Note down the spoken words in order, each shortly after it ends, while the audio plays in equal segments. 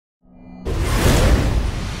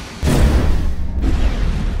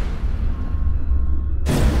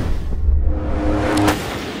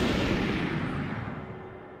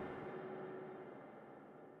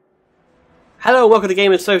Hello, welcome to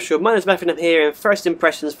Game and Social. My name is Matthew and I'm here in First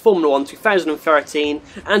Impressions Formula 1 2013,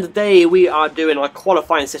 and today we are doing our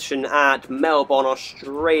qualifying session at Melbourne,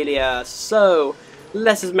 Australia. So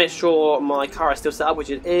let's just make sure my car is still set up, which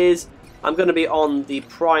it is. I'm going to be on the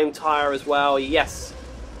prime tyre as well, yes.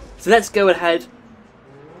 So let's go ahead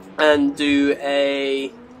and do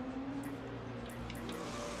a...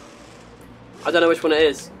 I don't know which one it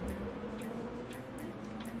is.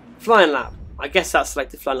 Flying lap. I guess that's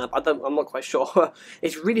selected flying lap. I'm not quite sure.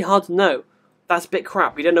 It's really hard to know. That's a bit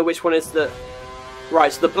crap. We don't know which one is the...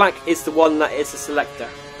 Right, so the black is the one that is the selector.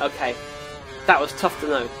 Okay. That was tough to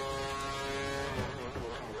know.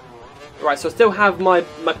 Right, so I still have my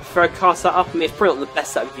preferred car set up. I mean, it's probably not the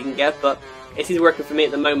best setup you can get, but it is working for me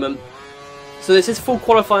at the moment. So this is full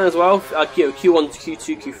qualifying as well. Q1 to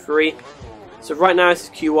Q2, Q3. So right now this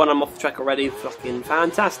is Q1. I'm off the track already. Fucking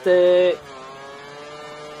fantastic.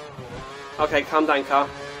 Okay, calm down, car.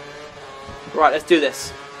 Right, let's do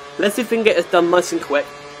this. Let's see if we can get this done nice and quick.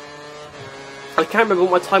 I can't remember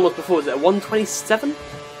what my time was before. Was it a 1:27? I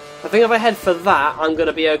think if I head for that, I'm going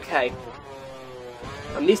to be okay.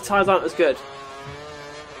 And these tyres aren't as good.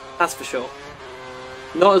 That's for sure.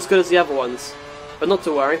 Not as good as the other ones. But not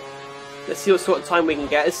to worry. Let's see what sort of time we can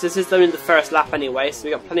get. This is only the first lap anyway, so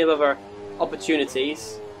we've got plenty of other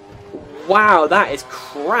opportunities. Wow, that is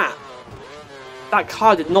crap. That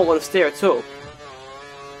car did not want to steer at all. I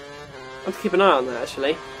have to keep an eye on that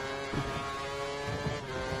actually.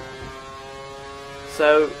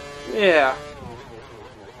 So, yeah.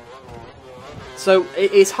 So,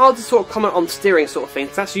 it's hard to sort of comment on steering sort of thing,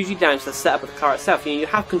 because that's usually down to the setup of the car itself. You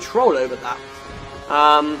have control over that.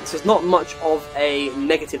 So it's not much of a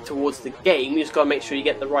negative towards the game, you just got to make sure you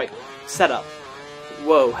get the right setup.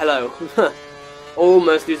 Whoa, hello.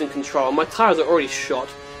 Almost losing control. My tyres are already shot.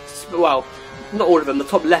 Well, not all of them, the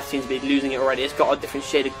top left seems to be losing it already. It's got a different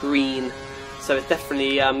shade of green, so it's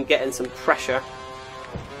definitely getting some pressure.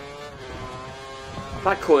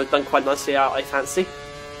 That corner's done quite nicely out, I fancy.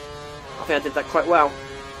 I think I did that quite well.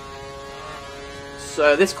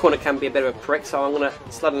 So this corner can be a bit of a prick, so I'm going to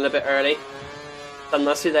slide in a bit early. Done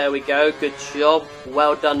nicely, there we go, good job,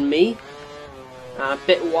 well done me. A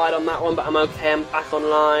bit wide on that one, but I'm okay, I'm back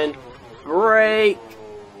online. Brake!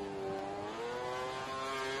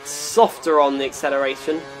 Softer on the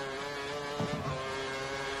acceleration.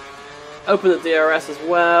 Open the DRS as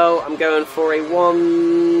well. I'm going for a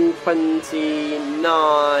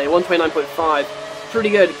 129.5. Pretty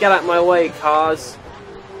good. Get out of my way, cars.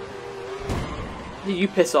 You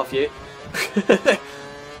piss off, you.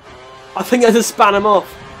 I think I just span them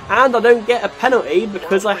off. And I don't get a penalty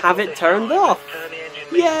because I have it turned off.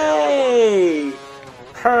 Yay!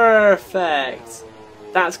 Perfect.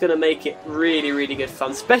 That's going to make it really, really good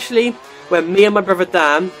fun. Especially when me and my brother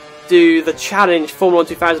Dan do the challenge Formula 1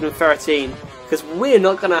 2013. Because we're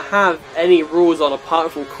not going to have any rules on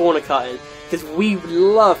apart from corner cutting. Because we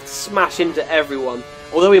love to smash into everyone.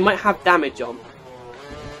 Although we might have damage on.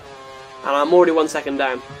 And I'm already 1 second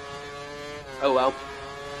down. Oh well.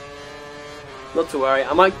 Not to worry.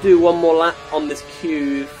 I might do one more lap on this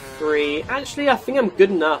Q3. Actually, I think I'm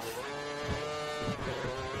good enough.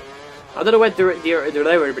 I don't know where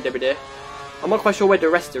I'm not quite sure where the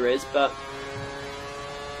rester is, but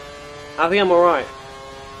I think I'm alright.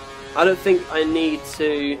 I don't think I need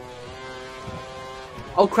to...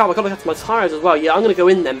 Oh crap, I gotta look after my tyres as well. Yeah, I'm gonna go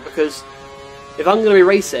in then, because if I'm gonna be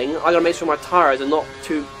racing, I gotta make sure my tyres are not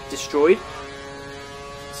too destroyed.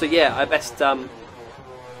 So yeah, I best head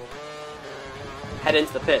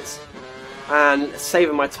into the pits and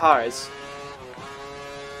save my tyres.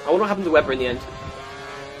 I wonder what happened to Webber in the end. I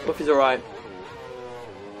wonder if he's alright.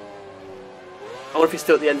 I wonder if he's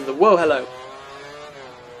still at the end of the... Whoa, hello.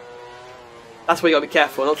 That's where you gotta be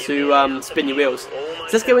careful, not to spin your wheels. So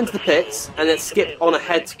let's go into the pits, and let's skip on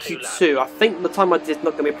ahead to Q2. I think the time I did is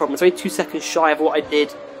not going to be a problem. It's only 2 seconds shy of what I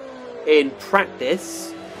did in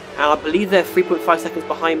practice. And I believe they're 3.5 seconds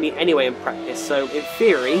behind me anyway in practice. So, in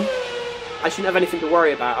theory, I shouldn't have anything to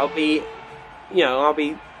worry about. I'll be, you know, I'll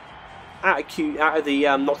be out of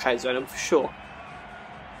the knockout zone, for sure.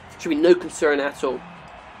 Should be no concern at all.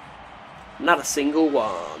 Not a single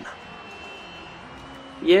one.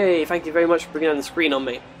 Yay, thank you very much for bringing on the screen on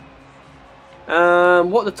me. What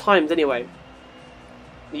are the times anyway?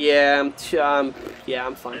 Yeah, I'm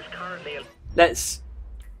fine. Let's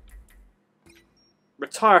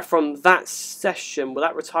retire from that session. Will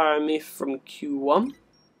that retire me from Q1?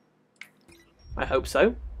 I hope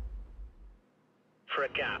so. For a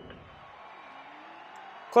gap.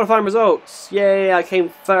 Qualifying results. Yay, I came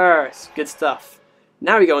first. Good stuff.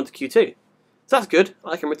 Now we go on to Q2. So that's good.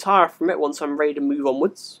 I can retire from it once I'm ready to move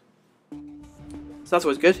onwards. So that's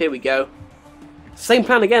always good. Here we go. Same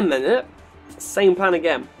plan again then, isn't it? Same plan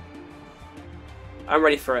again. I'm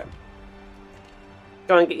ready for it.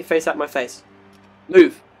 Go on and get your face out of my face.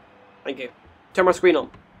 Move. Thank you. Turn my screen on.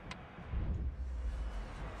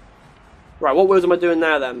 Right, what wheels am I doing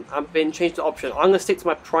now then? I've been changed to option. I'm going to stick to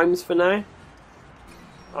my primes for now.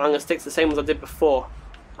 I'm going to stick to the same ones I did before.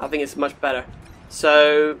 I think it's much better.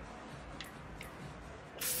 So,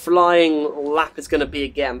 flying lap is going to be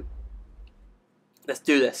again. Let's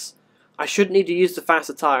do this. I shouldn't need to use the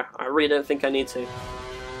faster tyre. I really don't think I need to.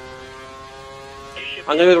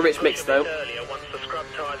 I'm going to go with the rich mix though.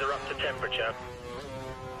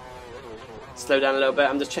 Slow down a little bit.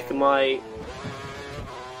 I'm just checking my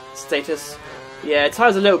status. Yeah,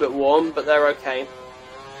 tyres a little bit warm, but they're okay.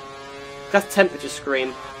 That's temperature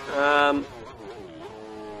screen.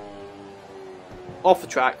 Off the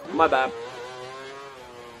track. My bad.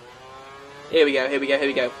 Here we go. Here we go. Here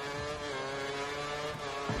we go.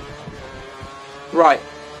 Right.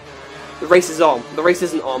 The race is on. The race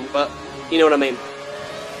isn't on, but you know what I mean.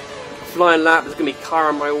 Flying lap. There's gonna be a car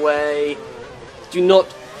on my way. Do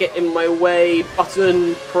not get in my way.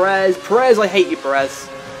 Button. Perez. Perez. I hate you, Perez.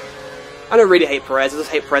 I don't really hate Perez. I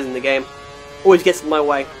just hate Perez in the game. Always gets in my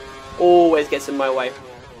way. Always gets in my way.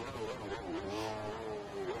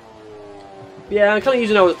 Yeah, I'm kind of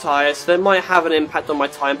using older tyres, so it might have an impact on my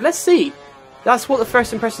time. But let's see. That's what the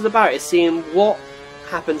first impression is about, is seeing what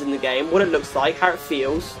happens in the game, what it looks like, how it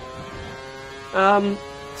feels. So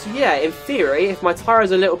yeah, in theory, if my tyre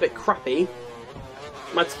is a little bit crappy,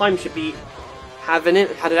 my time should be have an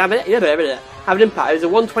impact. It was a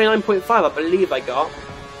 129.5, I believe I got.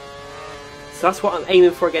 So that's what I'm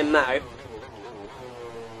aiming for again now.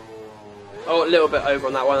 Oh, a little bit over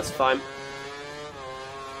on that one, that's fine.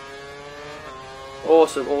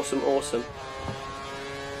 Awesome, awesome, awesome.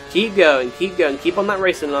 Keep going, keep on that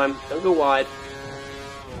racing line. Don't go wide.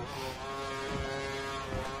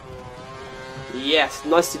 Yes,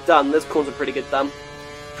 nicely done. Those corners are pretty good done.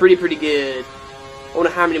 Pretty good. I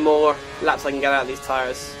wonder how many more laps I can get out of these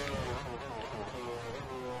tyres.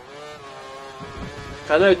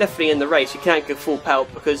 I know definitely in the race you can't go full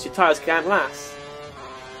pelt because your tyres can't last.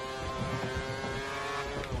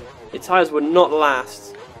 Your tyres would not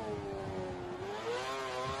last.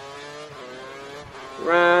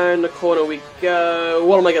 Round the corner we go.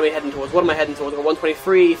 What am I going to be heading towards? What am I heading towards? I've got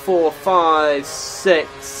 123, 4, 5,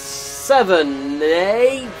 6, 7,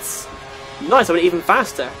 8. Nice, I went even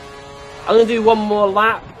faster. I'm going to do one more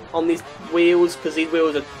lap on these wheels because these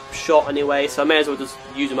wheels are shot anyway, so I may as well just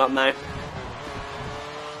use them up now.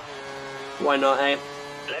 Why not, eh?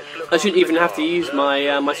 I shouldn't even have to use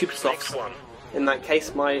my my super softs. In that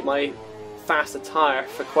case, my faster tyre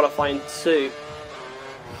for qualifying 2.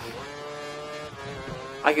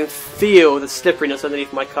 I can feel the slipperiness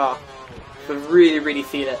underneath my car. I can really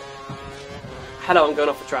feel it. Hello, I'm going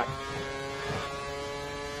off the track.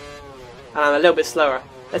 And I'm a little bit slower.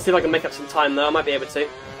 Let's see if I can make up some time though, I might be able to.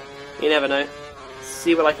 You never know.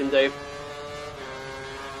 See what I can do.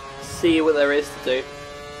 See what there is to do.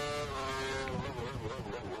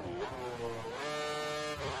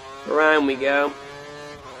 Around we go.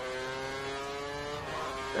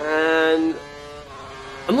 And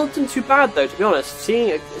I'm not doing too bad though, to be honest.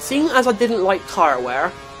 Seeing as I didn't like tyre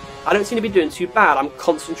wear, I don't seem to be doing too bad. I'm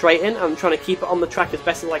concentrating, I'm trying to keep it on the track as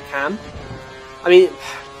best as I can. I mean,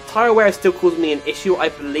 tyre wear still causing me an issue, I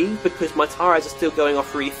believe, because my tyres are still going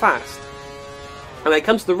off really fast. And when it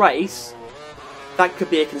comes to the race, that could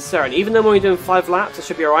be a concern. Even though I'm only doing 5 laps, I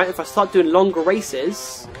should be alright. If I start doing longer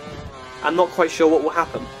races, I'm not quite sure what will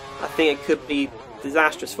happen. I think it could be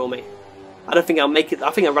disastrous for me. I don't think I'll make it.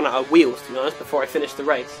 I think I'll run out of wheels, to be honest, before I finish the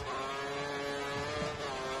race.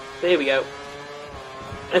 There we go.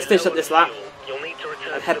 Let's finish up this lap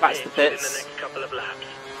and head back to the pits.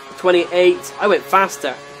 28. I went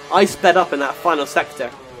faster. I sped up in that final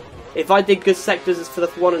sector. If I did good sectors for the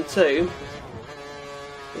 1 and 2,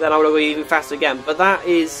 then I would have been even faster again. But that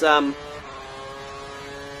is all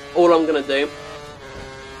I'm going to do.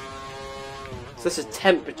 So this is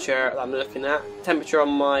temperature that I'm looking at. Temperature on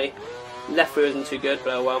my left wheel isn't too good,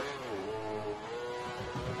 but oh well.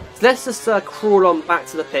 So let's just crawl on back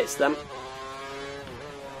to the pits then.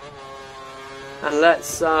 And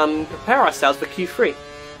let's prepare ourselves for Q3.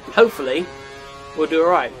 Hopefully, we'll do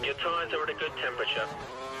alright. Your tyres are at a good temperature.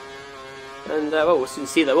 And well, we'll soon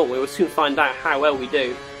see that, won't we? We'll soon find out how well we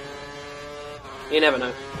do. You never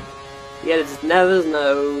know. The editor never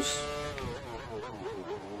knows.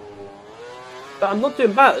 But I'm not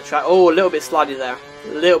doing bad at the track. Oh, a little bit slidey there.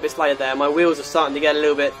 A little bit slidey there. My wheels are starting to get a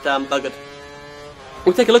little bit buggered.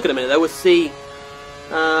 We'll take a look at them in a minute though. We'll see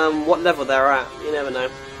what level they're at. You never know.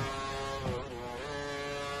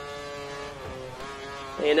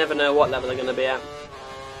 You never know what level they're going to be at.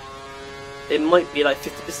 It might be like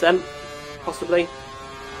 50%, possibly.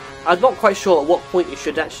 I'm not quite sure at what point you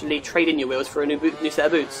should actually trade in your wheels for a new set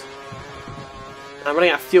of boots. I'm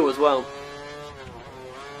running out of fuel as well.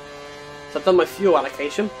 So I've done my fuel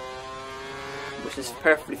allocation, which is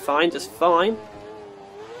perfectly fine, just fine.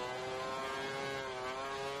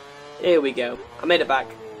 Here we go. I made it back.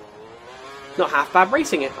 Not half bad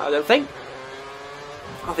racing it, I don't think.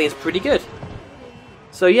 I think it's pretty good.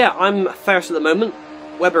 So yeah, I'm first at the moment.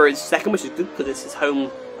 Webber is second, which is good because it's his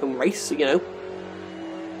home race, you know.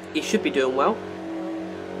 He should be doing well.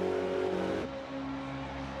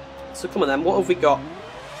 So come on then, what have we got?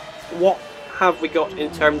 What have we got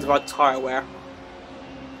in terms of our tyre wear?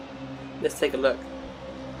 Let's take a look.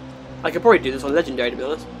 I could probably do this on Legendary, to be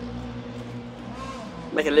honest.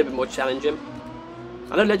 Make it a little bit more challenging.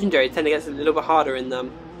 I know Legendary tend to get a little bit harder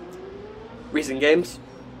in recent games.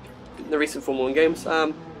 The recent Formula 1 games.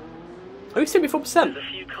 Only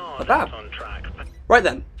 74%. Not bad. Right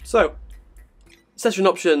then, so session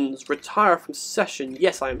options, retire from session,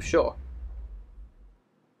 yes I am sure.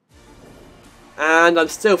 And I'm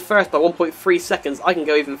still first by 1.3 seconds. I can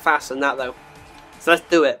go even faster than that though. So let's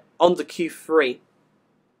do it. On to Q3.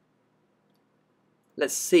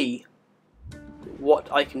 Let's see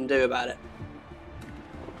what I can do about it.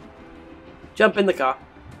 Jump in the car.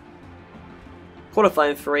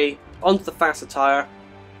 Qualifying 3. Onto the faster tyre.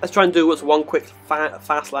 Let's try and do what's one quick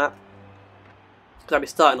fast lap. Because I'll be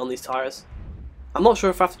starting on these tyres. I'm not sure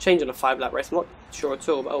if I have to change on a 5-lap race. I'm not sure at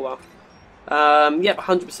all, but oh well. Yep,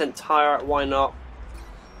 100% tyre. Why not?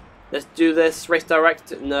 Let's do this. Race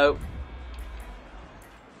direct. No.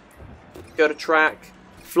 Go to track.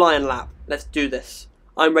 Flying lap. Let's do this.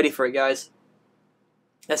 I'm ready for it, guys.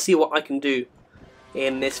 Let's see what I can do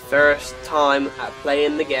in this first time at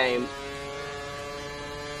playing the game.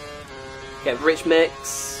 Get rich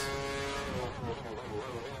mix.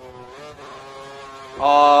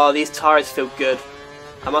 Oh, these tyres feel good.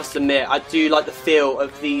 I must admit, I do like the feel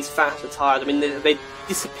of these faster tyres. I mean, they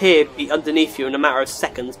disappear underneath you in a matter of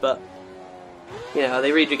seconds, but you know,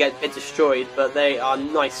 they really do get a bit destroyed, but they are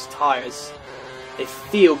nice tyres. They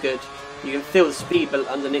feel good. You can feel the speed but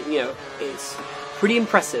underneath, you know, it's pretty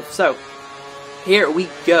impressive. So, here we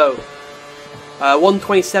go.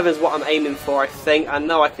 127 is what I'm aiming for, I think. I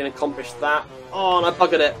know I can accomplish that. Oh, and I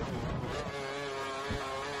buggered it.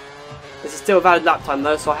 This is still a valid lap time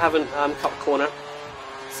though, so I haven't cut the corner.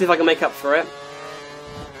 See if I can make up for it.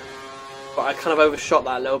 But I kind of overshot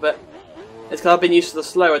that a little bit. It's because I've been used to the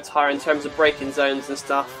slower tyre in terms of braking zones and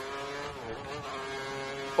stuff.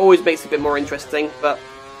 Always makes it a bit more interesting, but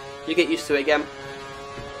you get used to it again.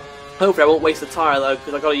 Hopefully I won't waste the tyre though,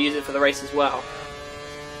 because I've got to use it for the race as well.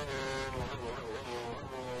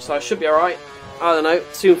 So I should be alright. I don't know,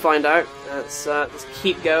 soon find out. Let's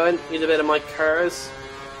keep going, use a bit of my curves.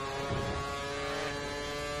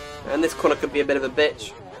 And this corner could be a bit of a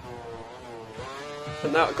bitch.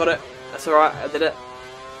 But no, I got it. That's alright, I did it.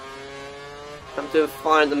 I'm doing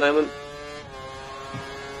fine at the moment.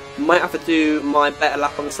 Might have to do my better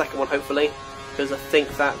lap on the second one, hopefully. Because I think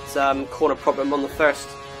that corner problem on the first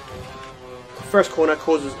corner is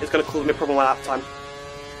going to cause me a problem on lap time.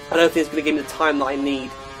 I don't think it's going to give me the time that I need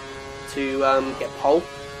to get pole.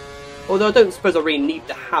 Although I don't suppose I really need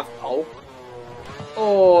to have pole.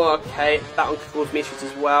 Oh, okay, that one could cause me issues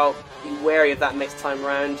as well. Be wary of that next time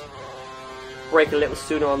round. Brake a little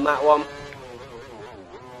sooner on that one.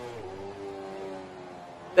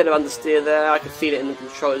 Bit of understeer there, I can feel it in the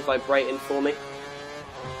controllers vibrating for me.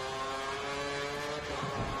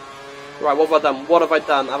 Right, what have I done? What have I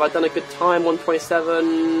done? Have I done a good time?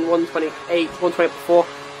 127, 128, 124.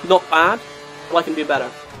 Not bad, but I can do better.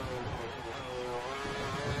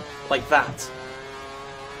 Like that.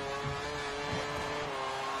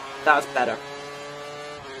 That's better.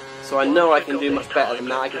 So I know I can do much better than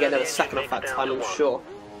that. I can get another second off that time, I'm sure.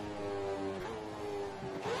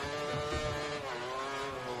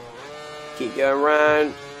 Keep going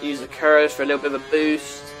around. Use the curves for a little bit of a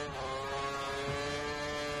boost.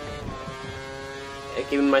 Yeah,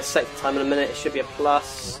 give me my second time in a minute. It should be a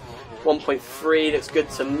plus. 1.3 looks good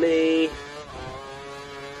to me.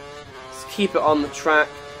 Let's keep it on the track.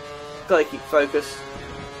 Gotta keep focused.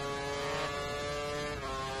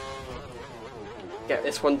 Get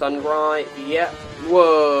this one done right. Yep.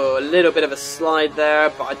 Whoa, a little bit of a slide there,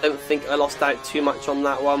 but I don't think I lost out too much on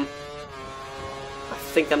that one. I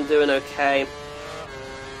think I'm doing okay.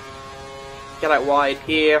 Get out wide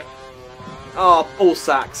here. Oh, ball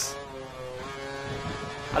sacks.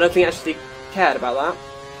 I don't think I actually cared about that.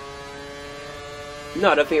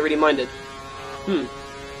 No, I don't think it really minded.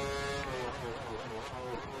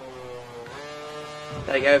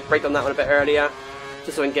 There you go, brake on that one a bit earlier,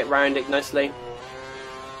 just so I can get round it nicely.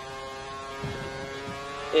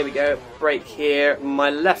 Here we go, brake here. My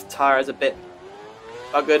left tyre is a bit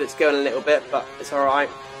buggered, it's going a little bit, but it's alright.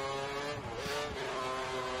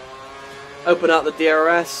 Open up the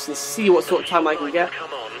DRS and see what sort of time I can get.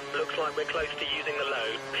 Come on. Looks like we're close to using the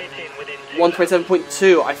load. Pit in within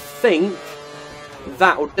 127.2, I think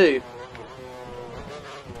that will do.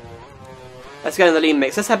 Let's go in the lean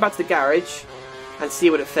mix. Let's head back to the garage and see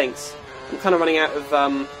what it thinks. I'm kind of running out of,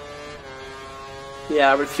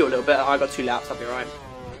 yeah, I refuel a little bit. I got 2 laps, I'll be alright.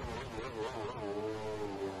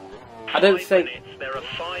 I don't think... There are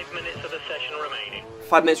 5 minutes of the session remaining.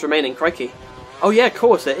 5 minutes remaining, crikey. Oh yeah, of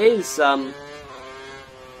course, it is,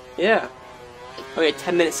 yeah. Only a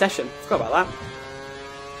 10-minute session. Forgot about that.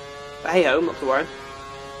 But hey ho, not to worry.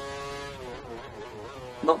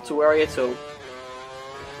 Not to worry at all.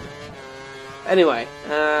 Anyway,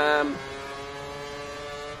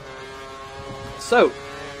 so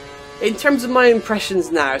in terms of my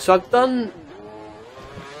impressions now, so I've done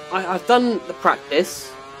the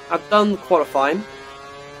practice, I've done the qualifying.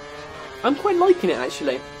 I'm quite liking it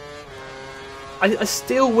actually. I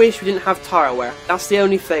still wish we didn't have tyre wear. That's the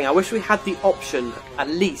only thing. I wish we had the option, at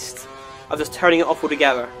least, of just turning it off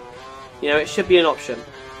altogether. You know, it should be an option.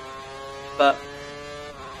 But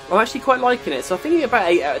I'm actually quite liking it, so I'm thinking about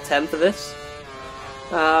 8 out of 10 for this.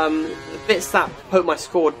 The bits that put my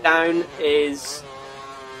score down is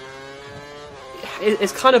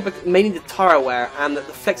it's kind of mainly the tyre wear and the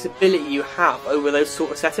flexibility you have over those sort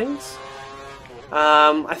of settings.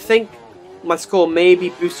 I think my score may be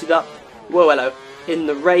boosted up, whoa hello, in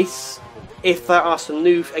the race if there are some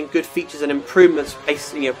new and good features and improvements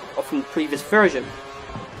based, you know, from the previous version.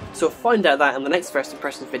 So we'll find out that in the next first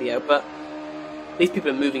impressions video, but these people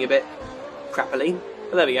are moving a bit crappily.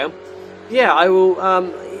 But there we go. Yeah, I will.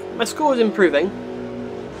 My score is improving,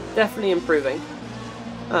 definitely improving.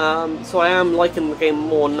 So I am liking the game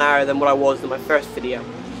more now than what I was in my first video.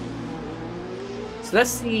 So let's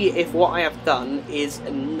see if what I have done is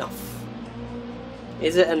enough.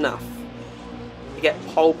 Is it enough to get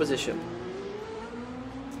pole position?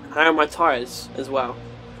 How are my tyres as well?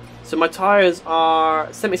 So my tyres are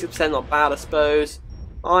 76%, not bad I suppose.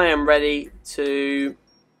 I am ready to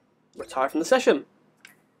retire from the session.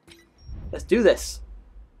 Let's do this.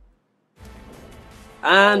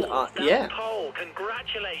 And yeah. Pole.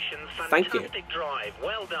 Congratulations. Thank you. Fantastic drive.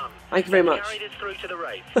 Well done. Thank you very much. Carried us through to the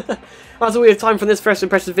race. That's all we have time for this first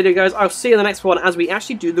impressions video, guys. I'll see you in the next one as we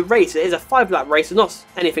actually do the race. It is a 5-lap race, so not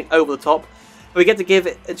anything over the top. But we get to give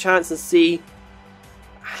it a chance and see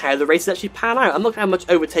how the races actually pan out. I'm not going to have much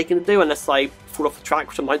overtaking to do unless I fall off the track,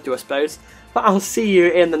 which I might do, I suppose. But I'll see you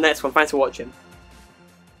in the next one. Thanks for watching.